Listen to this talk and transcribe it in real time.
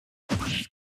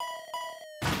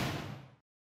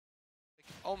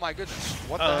Oh my goodness.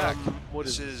 What the heck? What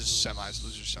This is is semis,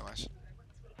 losers semis.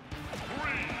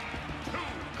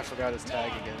 I forgot his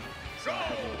tag again. So I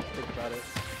had to think about it.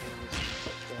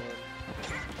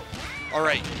 All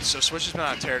right, so Swish has been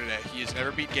on a tear today. He has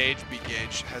never beat Gage,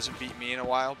 hasn't beat me in a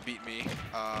while, beat me.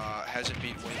 Hasn't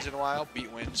beat Wins in a while,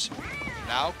 beat Wins.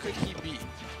 Now could he beat?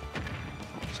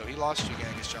 So he lost to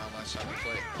Genghis John last time we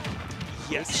played.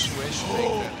 Yes. Could Swish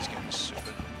make that? This game is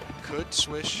stupid. Could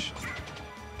Swish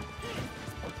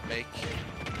make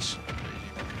this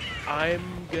crazy?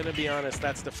 I'm gonna be honest,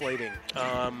 that's deflating.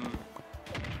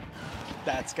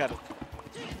 That's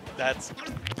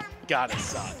gotta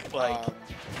suck. Like,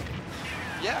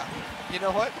 yeah, you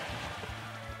know what?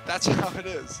 That's how it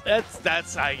is.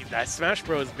 that's Smash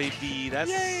Bros, baby. That's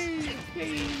Yay!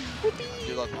 I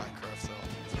do love Minecraft though.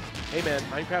 Hey man,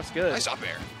 Minecraft's good. Nice up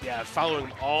air. Yeah, following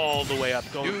him all the way up,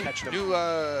 going catching him.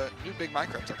 New big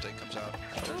Minecraft update comes out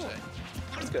Thursday.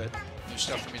 That's good. New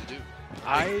stuff for me to do.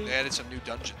 They added some new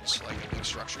dungeons, like a big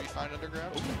structure you find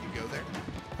underground. You go there.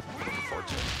 Looking forward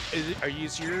to it.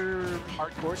 Is your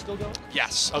hardcore still going?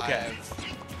 Yes. Okay.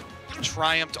 I've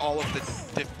triumphed all of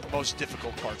the most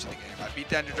difficult parts of the game. I beat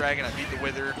the Ender Dragon. I beat the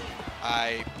Wither.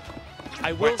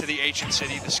 I went to the ancient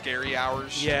city, the scary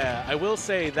hours. Yeah, I will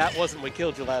say that wasn't what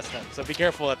killed you last time, so be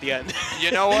careful at the end.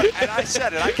 You know what? And I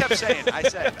said it. I kept saying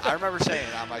it. I remember saying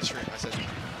it on my stream. I said,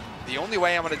 the only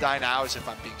way I'm going to die now is if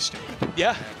I'm being stupid.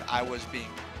 Yeah. And I was being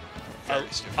very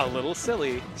stupid. A little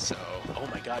silly. So. Oh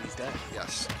my god, he's dead.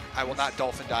 Yes. I will not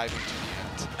dolphin dive into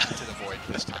the end, to the void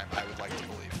this time, I would like to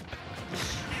believe.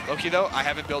 Loki, though, I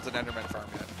haven't built an Enderman farm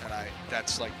yet, and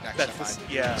that's like next to mine.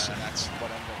 Yeah. And that's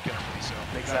what ended up killing me, so.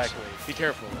 Exactly. Be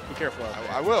careful. Be careful out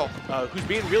there. I will. Who's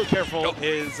being real careful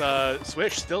is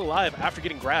Swish, still alive after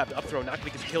getting grabbed. Up throw, not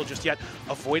going to get the kill just yet.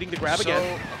 Avoiding the grab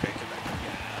again. Okay, good back.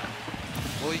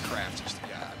 Yeah. Will he craft?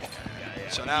 Yeah.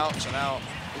 So now.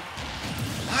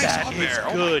 Nice that up is air.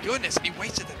 good. Oh my goodness, he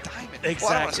wasted the diamond. Exactly.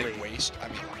 Well, I don't want to say waste. I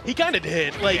mean, he kind of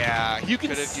did. Like, yeah, you could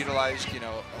have utilized. You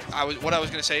know, what I was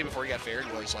gonna say before he got faired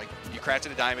was like, you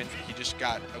crafted a diamond. He just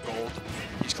got a gold.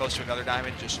 He's close to another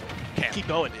diamond. Just keep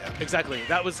going. Yeah. Exactly.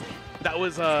 That was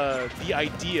the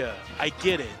idea. I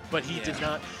get it, but he did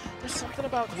not. There's something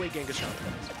about the way Genghis John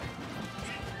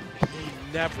plays. He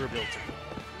never built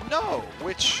it. No,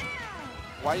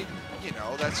 why? You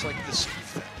know, that's like the Steve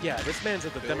thing. Yeah, this man's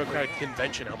at the Democratic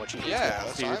Convention. How much he hates walls,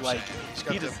 that's dude. what I'm like, saying. He's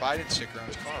got the Biden sticker on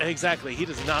his car. Exactly. He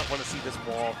does not want to see this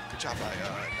wall. Good job by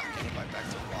not getting my back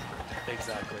to the block right there.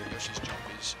 Exactly. Yoshi's jump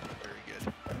is very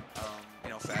good. You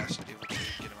know, fast, able to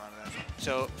get him out of that.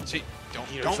 So, see, don't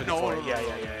know. Yeah.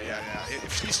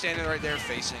 If he's standing right there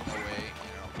facing away,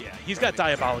 you know. Yeah, he's got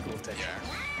diabolical intention.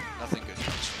 Yeah, nothing good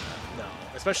comes from that.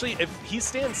 No, especially if he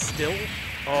stands still.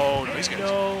 Oh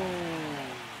no.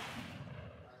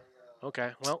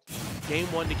 Okay, well, game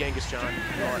 1 to Genghis John.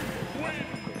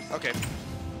 Okay.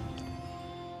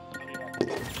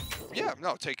 Yeah,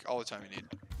 no, take all the time you need.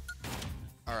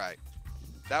 All right.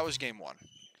 That was game 1.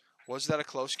 Was that a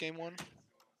close game 1?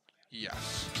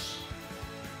 Yes.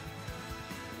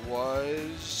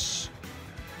 Was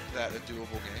that a doable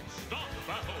game? Start the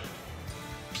battle.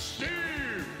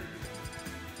 Steve.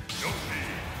 Yoshi.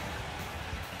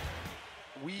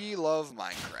 We love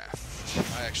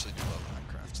Minecraft. I actually do love Minecraft.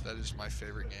 That is my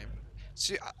favorite game.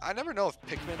 See, I never know if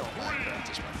Pikmin or Minecraft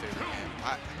is my favorite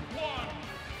game.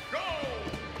 Go!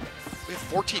 We have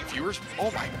 14 viewers?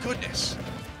 Oh my goodness.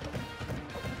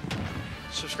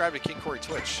 Subscribe to King Corey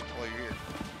Twitch while you're here.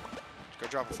 Go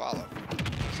drop a follow.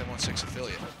 716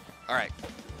 affiliate. All right.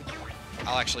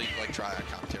 I'll actually try on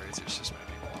commentary if there's this many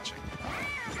people watching.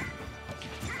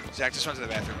 Zach just went to the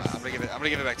bathroom. I'm gonna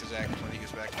give it back to Zach when he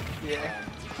gets back. Yeah.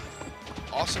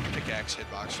 Awesome pickaxe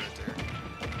hitbox right there.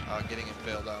 Getting it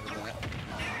bailed out of that.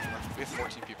 We have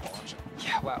 14 people watching.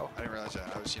 Yeah, wow. I didn't realize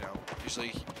that. I was,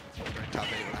 usually during top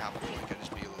 8 when I hop on the link, I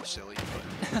just be a little silly,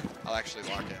 but I'll actually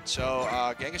lock in. So,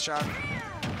 Genghis John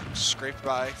scraped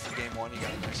by for game 1. You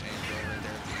got a nice angle right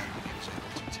there at the end, and he was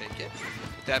able to take it.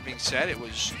 With that being said, it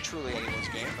was truly anyone's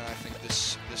game, and I think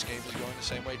this game is going the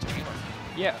same way to begin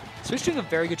with. Yeah, Swish doing a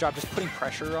very good job just putting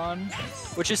pressure on,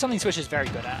 which is something Swish is very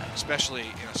good at. Especially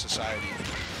in a society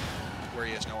where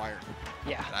he has no iron.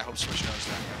 Yeah. And I hope Swish knows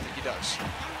that. I think he does.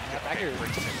 Back here,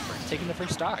 taking the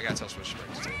first stock. I gotta tell Swish to break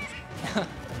his table.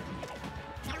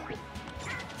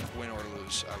 Win or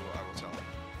lose, I will tell him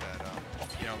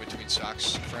that, between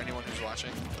stocks, for anyone who's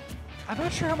watching. I'm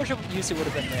not sure how much of use it would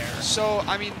have been there. So,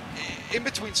 I mean, in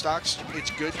between stocks, it's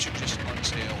good to just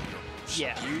unstale your moves.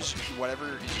 Yeah. Use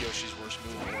whatever is Yoshi's worst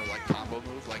move or, combo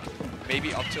move,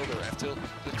 maybe up tilt or F tilt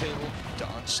the table to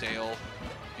unstale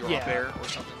your up air or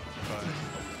something. But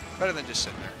better than just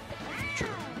sitting there.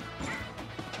 True.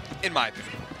 in my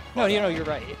opinion. No, But, you know, you're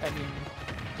right. I mean,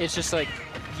 it's just like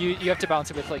you have to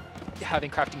balance it with like having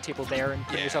crafting table there and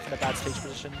putting yourself in a bad stage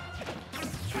position.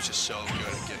 Which is so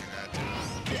good at getting that,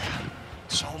 too. Yeah.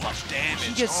 So much damage.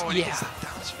 He gets, he gets that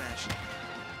down smash.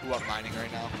 Ooh, I'm mining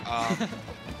right now.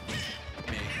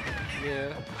 Me.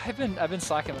 Yeah. I've been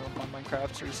slacking on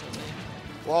Minecraft recently.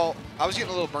 Well, I was getting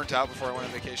a little burnt out before I went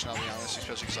on vacation, I'll be honest,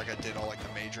 especially because like I did all like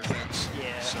the major things.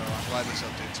 Yeah. So I'm glad this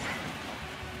update's coming.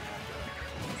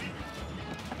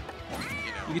 And,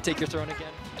 you know, You could take your throne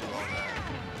again. do all that.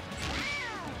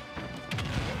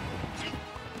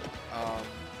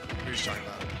 We were just talking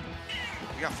about it.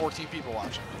 We got 14 people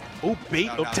watching. Oh, bait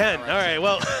No, of no, 10. no, All right,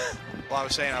 well. Well, I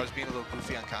was saying I was being a little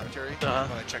goofy on commentary. Uh-huh.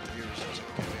 When I checked the viewers, I was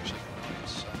like, okay, we actually have an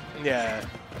audience. So Yeah.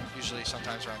 usually,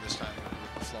 sometimes around this time,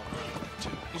 we're flowing around too.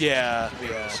 Yeah, It's a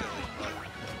little yeah. silly, but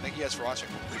thank you guys for watching.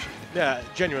 We appreciate it. Yeah,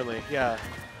 genuinely, yeah.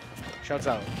 Shouts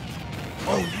out.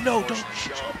 Oh, no, don't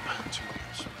jump.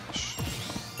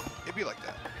 It'd be like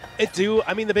that. It do.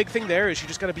 I mean, the big thing there is you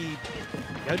just gotta be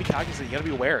cognizant. You gotta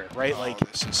be aware, right? Oh, Like,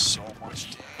 this is so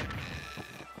much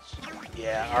damage.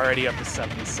 yeah, already up to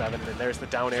 77, and then there's the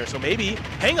down air. So maybe,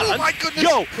 hang on. Oh my goodness!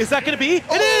 Yo, is that gonna be?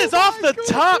 Oh It is off my the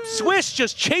top. goodness! Swish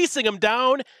just chasing him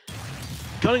down,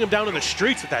 gunning him down in the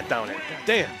streets with that down air. God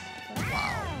damn.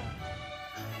 Wow.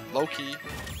 Low key.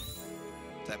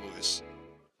 That move is.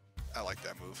 I like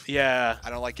that move. Yeah, I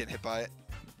don't like getting hit by it,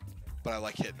 but I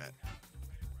like hitting it.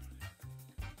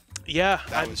 yeah.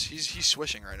 He's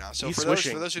swishing right now. So He's for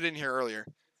swishing. those who didn't hear earlier,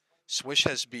 Swish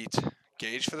has beat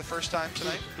Gage for the first time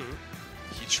tonight. Mhm.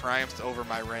 He triumphed over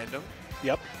my random.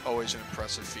 Yep. Always an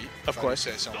impressive feat. Of if course.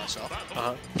 I do say so myself.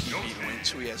 Uh-huh. He beat Wins,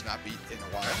 who he has not beat in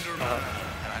a while.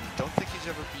 Uh-huh. And I don't think he's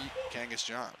ever beat Kangas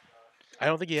John. I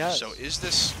don't think he has. So is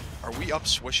this, are we up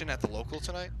swishing at the local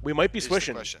tonight? We might be Is the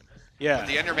swishing. question. Yeah. But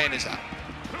the Enderman is out.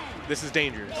 This is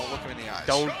dangerous. Don't look him in the eyes.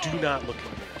 Do not look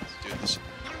him in the eyes. Dude, this,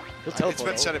 He'll it's teleport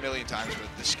been said over. a million times, but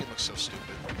this skin looks so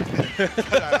stupid.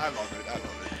 But I love it. I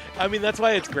love it. I mean, that's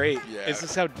why it's great. Yeah. It's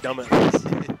just how dumb it looks.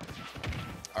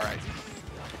 All right.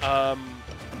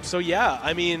 So yeah,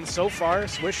 I mean, so far,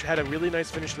 Swish had a really nice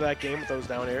finish to that game with those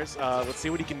down airs. Let's see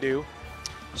what he can do.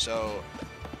 So,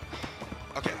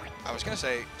 okay, I was gonna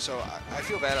say. So I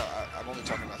feel bad. I'm only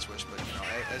talking about Swish, but you know,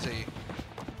 as a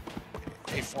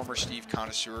former Steve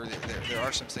connoisseur, there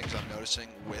are some things I'm noticing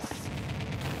with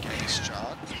Kangas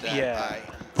John that Yeah.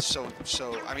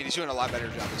 I mean, he's doing a lot better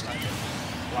job this time.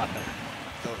 A lot better.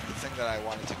 The thing that I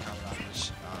wanted to comment on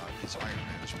is his iron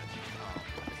management.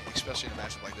 Especially in a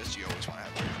matchup like this, you always want to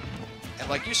have iron. And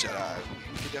like you said,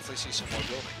 we could definitely see some more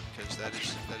building because that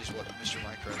is what Mr.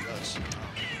 Minecraft does.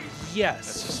 That's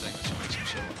Yes. his thing. That's what makes him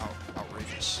so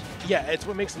outrageous. Yeah, it's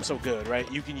what makes him so good, right?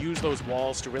 You can use those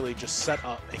walls to really just set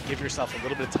up and give yourself a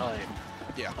little bit of time.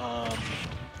 Yeah.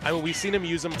 I mean, we've seen him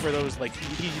use them for those, like,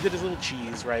 he did his little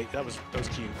cheese, right? That was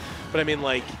cute. But I mean,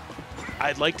 like,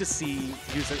 I'd like to see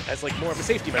use it as, like, more of a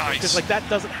safety measure. Because, Nice. like, that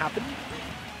doesn't happen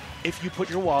if you put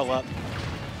your wall up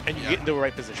and you Yeah. get into the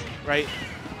right position, right?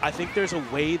 I think there's a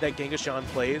way that Kangas John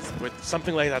plays where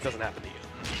something like that doesn't happen to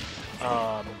you.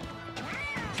 All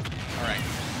right.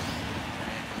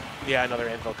 Yeah, another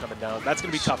anvil coming down. That's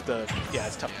going to be tough to, yeah,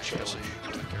 it's tough to chase. Especially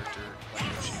with a character like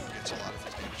Yoshi who gets a lot of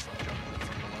his damage from jumping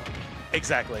from below.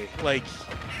 Exactly. Like,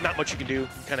 not much you can do. You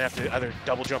kind of have to either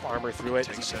double jump armor through it.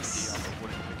 Take 70 on the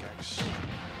wooden pickaxe.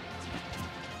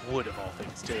 Wood of all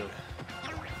things, too.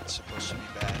 It's supposed to be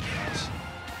bad, guys.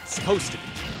 It's supposed to be.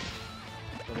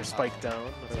 Another spike down.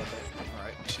 Another All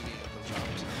right, we see the anvil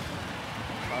dropped.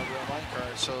 Real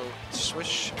minecart. So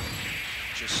Swish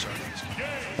just started this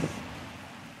game.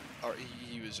 Or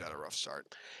he was at a rough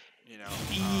start. You know.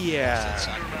 Yeah.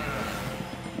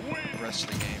 The rest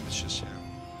of the game, it's just him.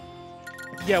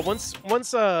 Yeah, once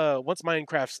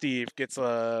Minecraft Steve gets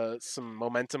some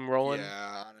momentum rolling.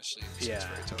 Yeah, honestly, it's Yeah.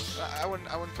 very tough. I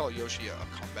wouldn't call Yoshi a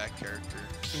comeback character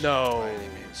No. by any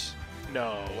means.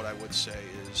 No. But what I would say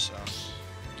is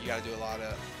you got to do a lot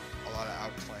of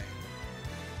outplaying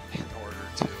in order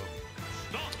to.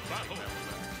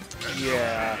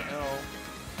 Yeah. No.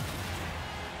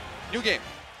 New game.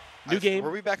 New game.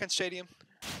 Were we back in Stadium?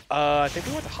 I think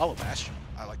we went to Hollow Bastion.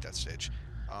 I like that stage.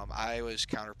 I was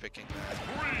counterpicking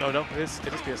that. No, it is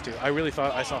PS2. I really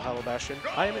thought I saw Hollow Bastion.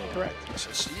 I am incorrect. So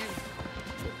Steve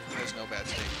has no bad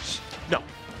stages. No,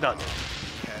 none.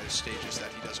 He has stages that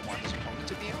he doesn't want his opponent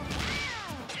to be on,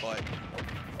 but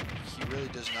he really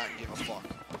does not give a fuck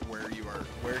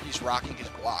where he's rocking his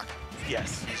block.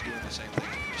 Yes. He's doing the same thing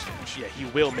on your stage. Yeah, he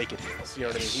will make it his. You know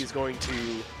what I mean? He's going to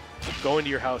go into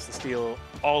your house and steal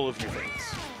all of your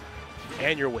things.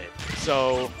 And your win.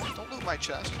 So. Don't loot my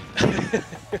chest.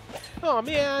 Oh,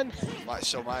 man. My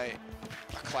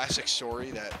classic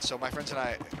story that. So my friends and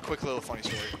I, quick little funny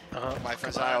story. My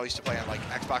friends and I all used to play on like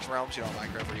Xbox Realms, you know,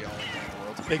 Minecraft where you all in the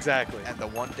world. Exactly. And the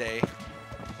one day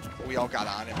we all got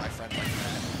on, and my friend like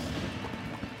that.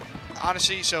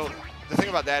 Honestly, so the thing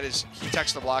about that is he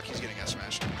texts the block, he's getting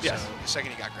smashed. Yes. So the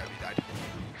second he got grabbed, he died.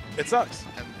 It sucks.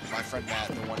 And my friend Matt,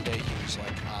 the one day he was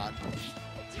like on,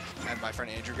 and my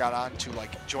friend Andrew got on to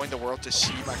like join the world to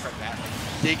see my friend Matt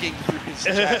like, digging through his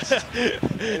chest.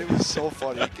 And it was so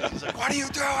funny because he's like, "What are you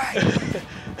doing?"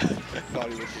 Thought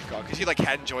he would get caught because he like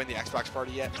hadn't joined the Xbox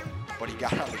party yet, but he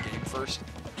got on the game first.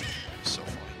 It was so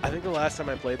funny. I think the last time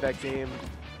I played that game,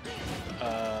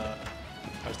 I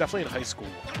was definitely in high school.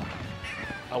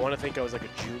 I want to think I was like a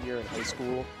junior in high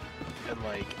school, and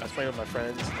like I was playing with my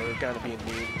friends, and they were kind of being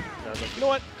mean, and I was like, you know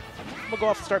what? I'm gonna go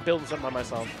off and start building something by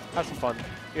myself, have some fun.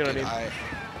 You know what I mean?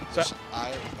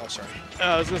 Oh, sorry.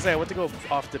 I was gonna say I went to go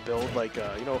off to build like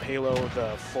you know Halo,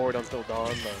 the Forward Until Dawn,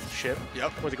 the ship.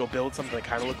 Yep. I went to go build something that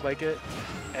kind of looked like it,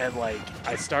 and like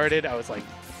I started, I was like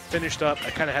finished up, I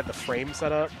kind of had the frame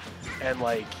set up, and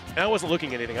like I wasn't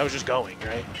looking at anything, I was just going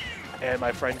right, and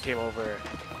my friend came over.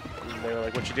 And they were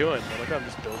like, "What you doing?" I'm like, "I'm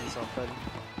just building something."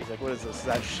 He's like, "What is this? Is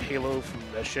that Halo from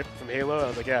that ship from Halo?" I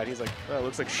was like, "Yeah." And he's like, "Oh, it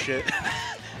looks like shit."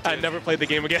 I never played the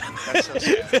game again. That's so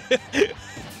sad.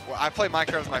 Well, I play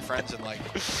Minecraft with my friends, and like,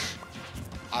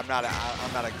 I'm not a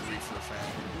griefer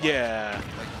fan. Yeah.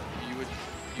 Like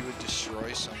you would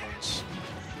destroy someone's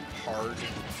heart.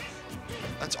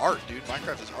 That's art, dude.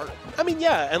 Minecraft is art. I mean,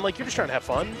 yeah, and like you're just trying to have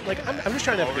fun. Like I'm just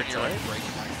trying to have a good You're like time. breaking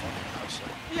my fucking house.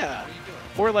 Like, Yeah. what are you doing?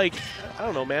 Or like, I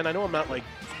don't know, man. I know I'm not like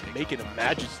making a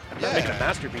magic. I'm not making a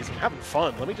masterpiece. I'm having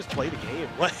fun. Let me just play the game.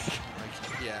 Like,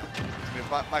 yeah. I mean,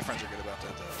 my friends are good about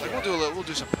that though. Like we'll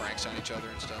do some pranks on each other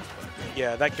and stuff. But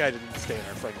yeah, that guy didn't stay in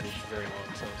our friend group for very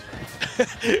long, so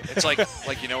it's fine. it's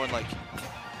like you know when like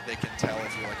they can tell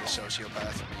if you're like a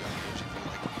sociopath from a young age if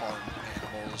you like harm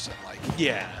animals and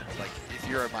like if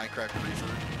you're a Minecraft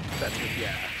griefer. That's good.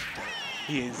 Yeah.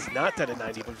 He is not dead at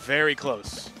 90, but very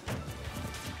close.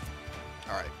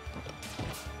 All right.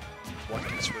 What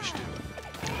can Swish do?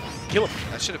 Kill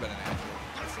him. That should have been an anvil.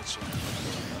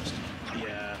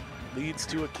 Yeah. Leads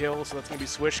to a kill, so that's going to be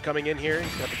Swish coming in here.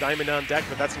 He's got the diamond on deck,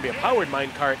 but that's going to be a powered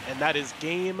minecart, and that is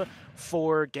game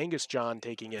for Genghis John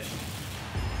taking it.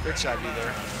 Good side B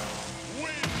there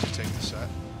to take the set.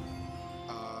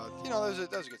 You know,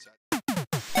 that was a good set.